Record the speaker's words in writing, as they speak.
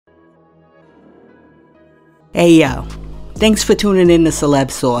Hey yo, thanks for tuning in to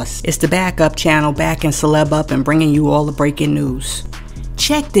Celeb Sauce. It's the backup channel backing Celeb up and bringing you all the breaking news.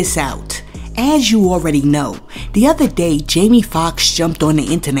 Check this out. As you already know, the other day Jamie Foxx jumped on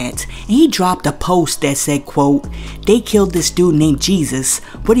the internet and he dropped a post that said, quote, "They killed this dude named Jesus.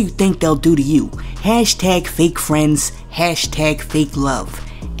 What do you think they'll do to you? Hashtag fake friends, hashtag fake love."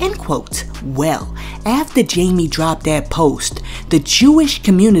 End quote. Well, after Jamie dropped that post, the Jewish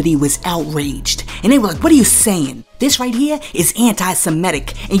community was outraged. And they were like, "What are you saying? This right here is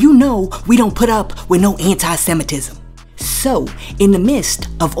anti-Semitic, and you know we don't put up with no anti-Semitism." So, in the midst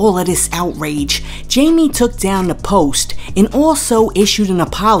of all of this outrage, Jamie took down the post and also issued an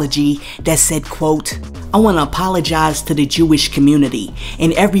apology that said, quote, "I want to apologize to the Jewish community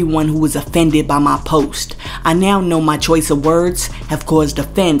and everyone who was offended by my post. I now know my choice of words have caused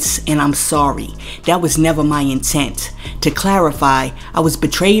offense and I'm sorry. That was never my intent. To clarify, I was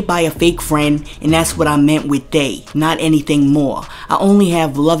betrayed by a fake friend and that's what I meant with they, not anything more. I only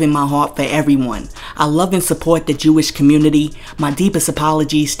have love in my heart for everyone. I love and support the Jewish community. My deepest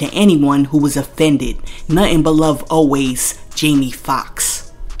apologies to anyone who was offended. Nothing but love always, Jamie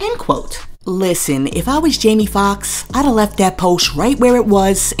Foxx." End quote. Listen, if I was Jamie Foxx, I'd have left that post right where it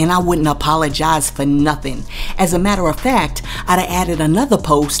was and I wouldn't apologize for nothing. As a matter of fact, I'd have added another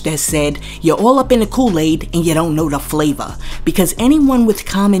post that said, "You're all up in the Kool-Aid and you don't know the flavor." Because anyone with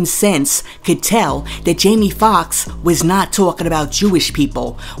common sense could tell that Jamie Foxx was not talking about Jewish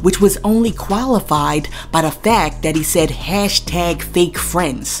people, which was only qualified by the fact that he said hashtag fake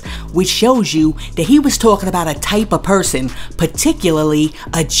friends, which shows you that he was talking about a type of person, particularly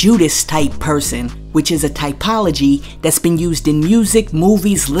a Judas type person, which is a typology that's been used in music,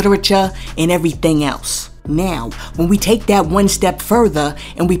 movies, literature, and everything else. Now, when we take that one step further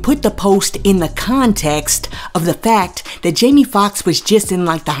and we put the post in the context of the fact that Jamie Foxx was just in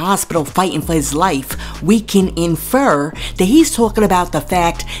like the hospital fighting for his life, we can infer that he's talking about the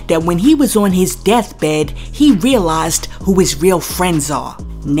fact that when he was on his deathbed, he realized who his real friends are.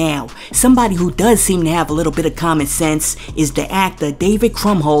 Now, somebody who does seem to have a little bit of common sense is the actor David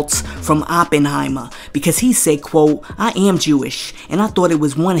Krumholtz from Oppenheimer, because he said, quote, "I am Jewish, and I thought it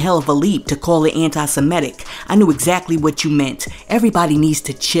was one hell of a leap to call it anti-Semitic. I knew exactly what you meant. Everybody needs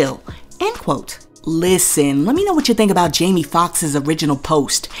to chill." End quote. Listen, let me know what you think about Jamie Foxx's original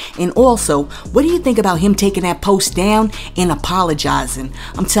post. And also, what do you think about him taking that post down and apologizing?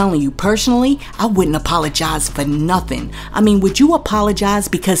 I'm telling you, personally, I wouldn't apologize for nothing. I mean, would you apologize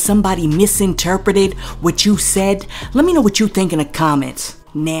because somebody misinterpreted what you said? Let me know what you think in the comments.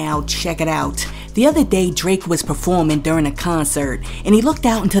 Now, check it out. The other day, Drake was performing during a concert, and he looked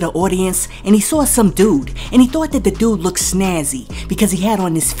out into the audience, and he saw some dude, and he thought that the dude looked snazzy because he had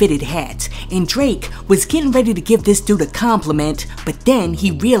on this fitted hat. And Drake was getting ready to give this dude a compliment, but then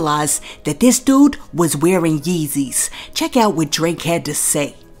he realized that this dude was wearing Yeezys. Check out what Drake had to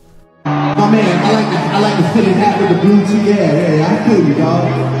say. My man, I like the fitted hat with the blue tee. Yeah, I feel you,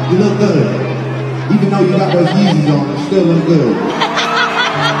 dog. You look good. Even though you got those Yeezys on, you still look good.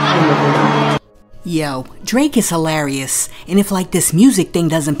 Yo, Drake is hilarious, and if like this music thing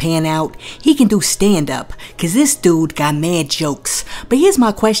doesn't pan out, he can do stand-up, cause this dude got mad jokes. But here's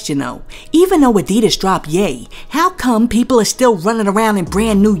my question though, even though Adidas dropped Ye, how come people are still running around in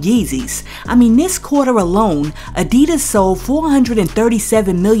brand new Yeezys? I mean, this quarter alone, Adidas sold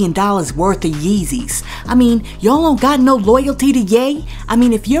 $437 million worth of Yeezys. I mean, y'all don't got no loyalty to Ye? I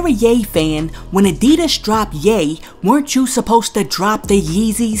mean, if you're a Ye fan, when Adidas dropped Ye, weren't you supposed to drop the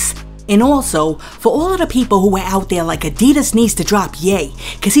Yeezys? And also, for all of the people who are out there like Adidas needs to drop Ye,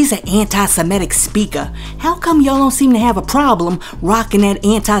 cause he's an anti-Semitic speaker, how come y'all don't seem to have a problem rocking that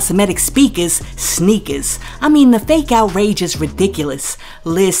anti-Semitic speaker's sneakers? I mean, the fake outrage is ridiculous.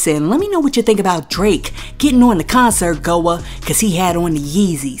 Listen, let me know what you think about Drake getting on the concert goer cause he had on the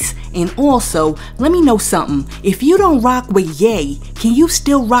Yeezys. And also, let me know something, if you don't rock with Ye, can you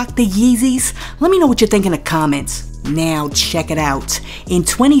still rock the Yeezys? Let me know what you think in the comments. Now check it out. In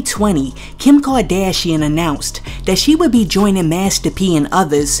 2020, Kim Kardashian announced that she would be joining Master P and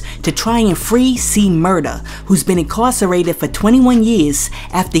others to try and free C. Murder, who's been incarcerated for 21 years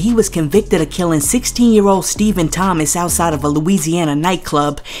after he was convicted of killing 16-year-old Stephen Thomas outside of a Louisiana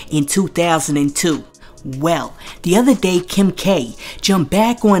nightclub in 2002. Well, the other day Kim K jumped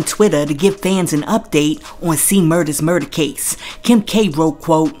back on Twitter to give fans an update on C. Murder's murder case. Kim K wrote,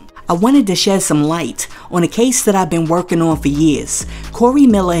 quote, I wanted to shed some light on a case that I've been working on for years. Corey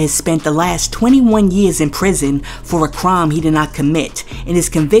Miller has spent the last 21 years in prison for a crime he did not commit, and his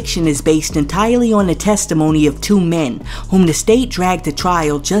conviction is based entirely on the testimony of two men whom the state dragged to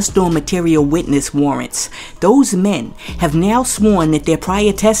trial just on material witness warrants. Those men have now sworn that their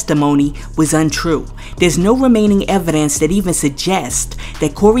prior testimony was untrue. There's no remaining evidence that even suggests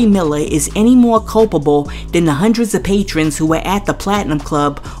that Corey Miller is any more culpable than the hundreds of patrons who were at the Platinum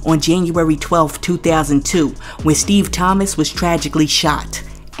Club on January 12, 2002, when Steve Thomas was tragically shot.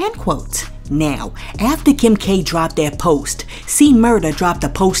 End quote. Now, after Kim K dropped that post, C Murder dropped a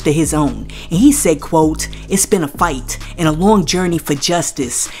post of his own, and he said, quote, "It's been a fight and a long journey for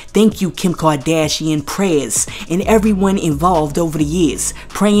justice. Thank you, Kim Kardashian, prayers, and everyone involved over the years,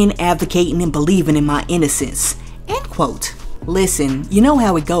 praying, advocating, and believing in my innocence." End quote. Listen, you know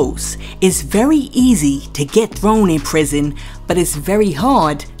how it goes. It's very easy to get thrown in prison, but it's very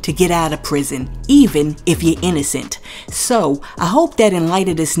hard to get out of prison, even if you're innocent. So, I hope that in light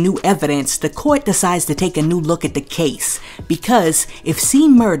of this new evidence, the court decides to take a new look at the case. Because if C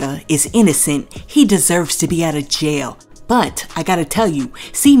Murder is innocent, he deserves to be out of jail. But I gotta tell you,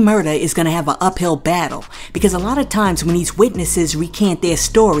 C Murder is gonna have an uphill battle, because a lot of times when these witnesses recant their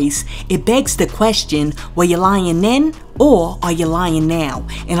stories, it begs the question, were you lying then or are you lying now?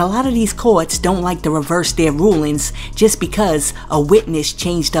 And a lot of these courts don't like to reverse their rulings just because a witness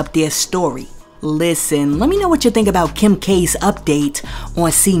changed up their story. Listen, let me know what you think about Kim K's update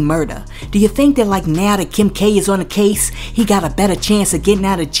on C Murder. Do you think that like now that Kim K is on the case, he got a better chance of getting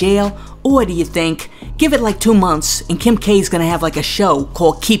out of jail? Or do you think, give it like 2 months and Kim K's gonna have like a show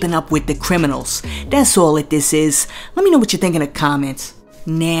called Keeping Up with the Criminals? That's all that this is. Let me know what you think in the comments.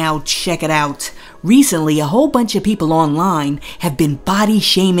 Now check it out. Recently, a whole bunch of people online have been body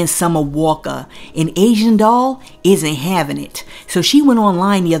shaming Summer Walker, and Asian Doll isn't having it. So she went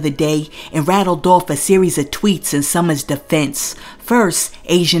online the other day and rattled off a series of tweets in Summer's defense. First,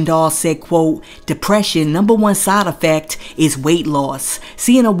 Asian Doll said, quote, "Depression, #1 side effect is weight loss.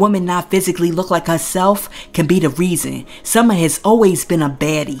 Seeing a woman not physically look like herself can be the reason. Summer has always been a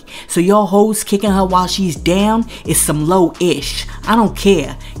baddie. So y'all hoes kicking her while she's down is some low-ish. I don't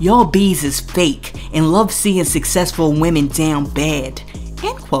care. Y'all bees is fake and love seeing successful women down bad."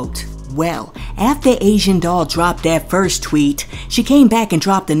 End quote. Well, after Asian Doll dropped that first tweet, she came back and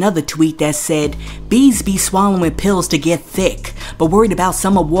dropped another tweet that said, "Bees be swallowing pills to get thick, but worried about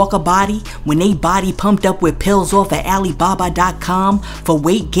Summer Walker body when they body pumped up with pills off of Alibaba.com for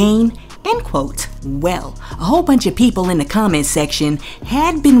weight gain?" End quote. Well, a whole bunch of people in the comment section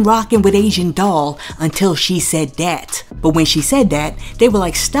had been rocking with Asian Doll until she said that. But when she said that, they were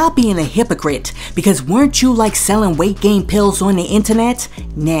like, stop being a hypocrite, because weren't you like selling weight gain pills on the internet?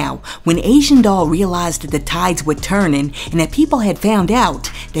 Now, when Asian Doll realized that the tides were turning and that people had found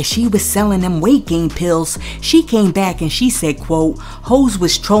out that she was selling them weight gain pills, she came back and she said, quote, "Hoes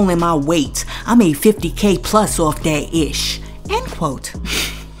was trolling my weight. I made 50K plus off that ish." End quote.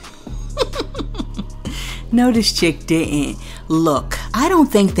 No, this chick didn't. Look, I don't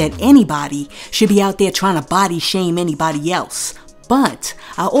think that anybody should be out there trying to body shame anybody else. But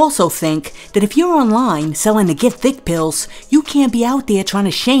I also think that if you're online selling the Get Thick pills, you can't be out there trying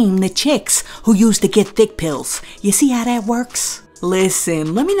to shame the chicks who use the Get Thick pills. You see how that works?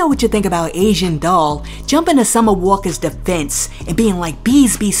 Listen, let me know what you think about Asian Doll jumping to Summer Walker's defense and being like,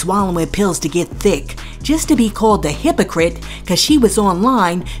 bees be swallowing pills to get thick, just to be called a hypocrite because she was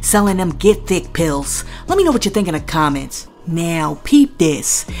online selling them Get Thick pills. Let me know what you think in the comments. Now, peep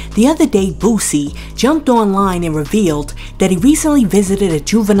this. The other day, Boosie jumped online and revealed that he recently visited a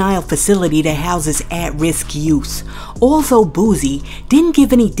juvenile facility that houses at-risk youth. Although Boosie didn't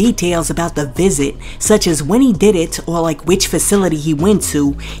give any details about the visit, such as when he did it or like which facility he went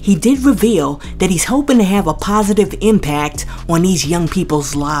to, he did reveal that he's hoping to have a positive impact on these young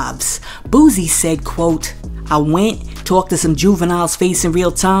people's lives. Boosie said, quote, "I went, talked to some juveniles facing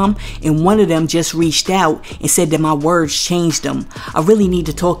real time, and one of them just reached out and said that my words changed them. I really need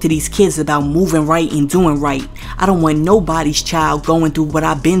to talk to these kids about moving right and doing right. I don't want nobody's child going through what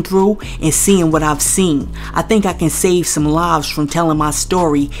I've been through and seeing what I've seen. I think I can save some lives from telling my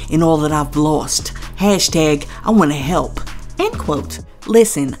story and all that I've lost. Hashtag, I want to help." End quote.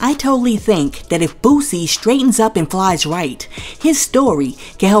 Listen, I totally think that if Boosie straightens up and flies right, his story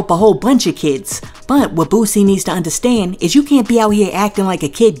can help a whole bunch of kids. But what Boosie needs to understand is you can't be out here acting like a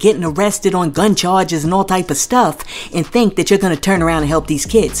kid getting arrested on gun charges and all type of stuff and think that you're going to turn around and help these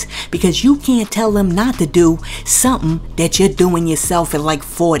kids. Because you can't tell them not to do something that you're doing yourself at like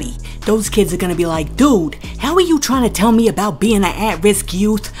 40. Those kids are going to be like, dude, how are you trying to tell me about being an at-risk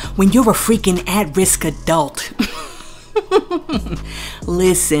youth when you're a freaking at-risk adult?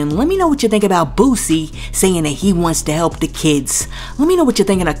 Listen, let me know what you think about Boosie saying that he wants to help the kids. Let me know what you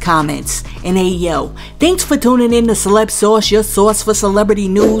think in the comments. And hey yo, thanks for tuning in to Celeb Sauce, your source for celebrity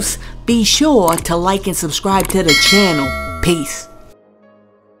news. Be sure to like and subscribe to the channel. Peace.